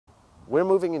We're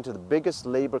moving into the biggest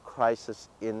labor crisis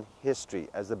in history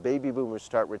as the baby boomers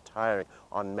start retiring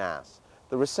en masse.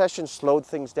 The recession slowed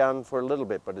things down for a little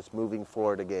bit, but it's moving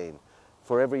forward again.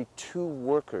 For every 2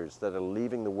 workers that are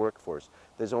leaving the workforce,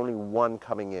 there's only 1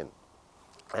 coming in.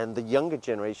 And the younger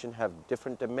generation have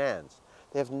different demands.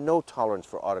 They have no tolerance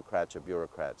for autocrats or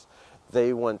bureaucrats.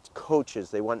 They want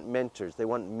coaches, they want mentors, they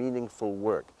want meaningful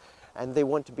work. And they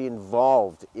want to be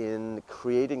involved in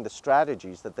creating the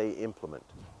strategies that they implement.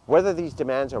 Whether these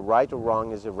demands are right or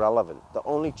wrong is irrelevant. The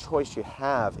only choice you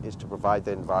have is to provide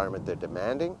the environment they're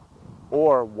demanding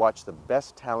or watch the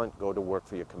best talent go to work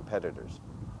for your competitors.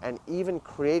 And even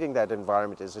creating that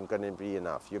environment isn't going to be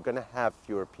enough. You're going to have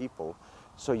fewer people,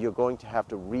 so you're going to have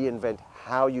to reinvent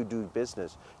how you do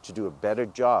business to do a better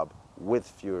job with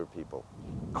fewer people.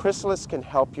 Chrysalis can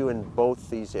help you in both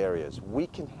these areas. We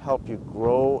can help you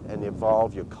grow and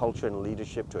evolve your culture and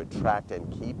leadership to attract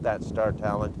and keep that star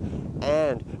talent,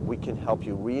 and we can help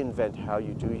you reinvent how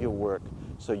you do your work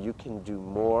so you can do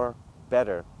more,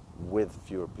 better, with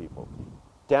fewer people.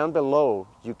 Down below,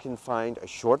 you can find a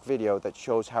short video that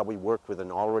shows how we worked with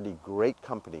an already great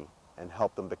company and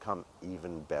help them become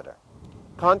even better.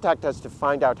 Contact us to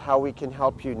find out how we can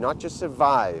help you not just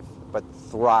survive, but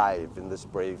thrive in this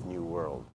brave new world.